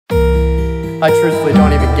I truthfully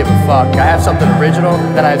don't even give a fuck. I have something original,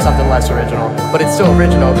 then I have something less original. But it's still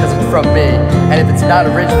original because it's from me. And if it's not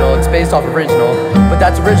original, it's based off original. But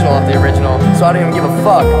that's original of the original, so I don't even give a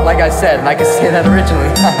fuck. Like I said, and I can say that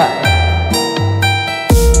originally.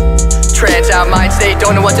 Trance out mind state,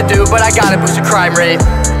 don't know what to do, but I gotta boost the crime rate.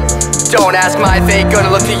 Don't ask my fate,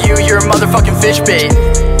 gonna look to you, you're a motherfucking fish bait.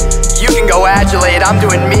 You can go adulate, I'm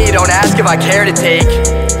doing me, don't ask if I care to take.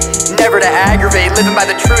 Never to aggravate, living by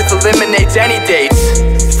the truth eliminates any dates.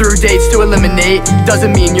 Through dates to eliminate,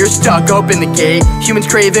 doesn't mean you're stuck, open the gate. Humans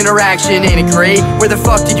crave interaction, ain't it great? Where the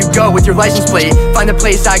fuck did you go with your license plate? Find the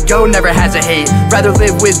place I go, never hesitate. Rather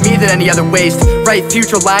live with me than any other waste. Write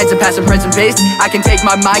future lines and past and present based. I can take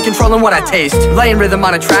my mind controlling what I taste. Laying rhythm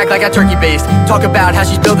on a track like I turkey based. Talk about how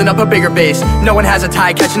she's building up a bigger base. No one has a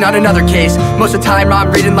tie catching on another case. Most of the time I'm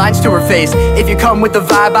reading lines to her face. If you come with the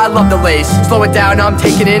vibe, I love the lace. Slow it down, I'm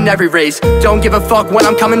taking in every race. Don't give a fuck when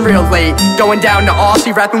I'm coming real late. Going down to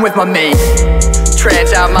Aussie, rapping with my mate.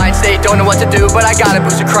 Trance out mind state, don't know what to do, but I gotta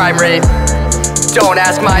boost the crime rate. Don't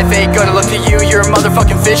ask my fate, gonna look to you, you're a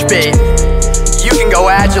motherfucking fish bait. You can go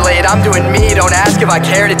adulate, I'm doing me, don't ask if I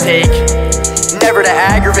care to take. Never to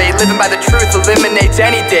aggravate, living by the truth eliminates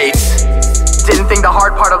any dates. Didn't think the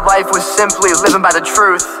hard part of life was simply living by the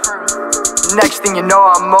truth. Next thing you know,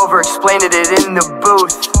 I'm over explaining it in the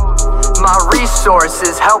booth. My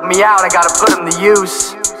resources help me out, I gotta put them to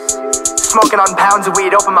use. Smoking on pounds of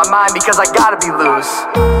weed, open my mind because I gotta be loose.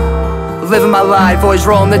 Living my life, always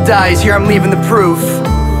rolling the dice, here I'm leaving the proof.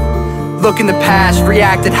 Look in the past,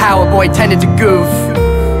 reacted how a boy tended to goof.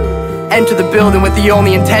 Enter the building with the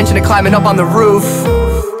only intention of climbing up on the roof.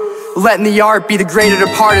 Letting the art be the greater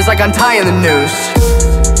part is like untying the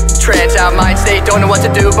noose. Trance out mind state, don't know what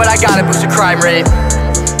to do, but I gotta boost the crime rate.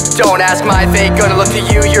 Don't ask my fate, gonna look to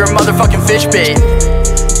you, you're a motherfucking fish bait.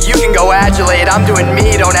 You can go adulate, I'm doing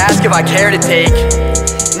me, don't ask if I care to take.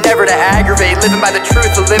 Never to aggravate, living by the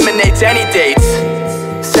truth eliminates any dates.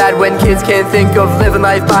 Sad when kids can't think of living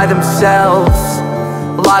life by themselves.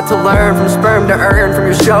 A lot to learn from sperm to earn from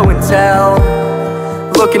your show and tell.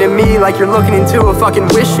 Looking at me like you're looking into a fucking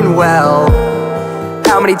wishing well.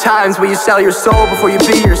 How many times will you sell your soul before you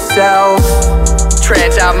be yourself?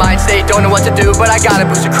 Trance out mind state, don't know what to do, but I gotta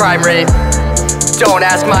boost the crime rate. Don't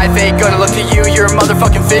ask my fate, gonna look to you, you're a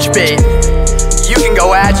motherfucking fish bait. You can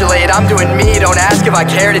go adulate, I'm doing me, don't ask if I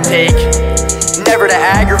care to take. Never to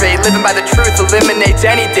aggravate, living by the truth eliminates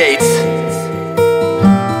any dates.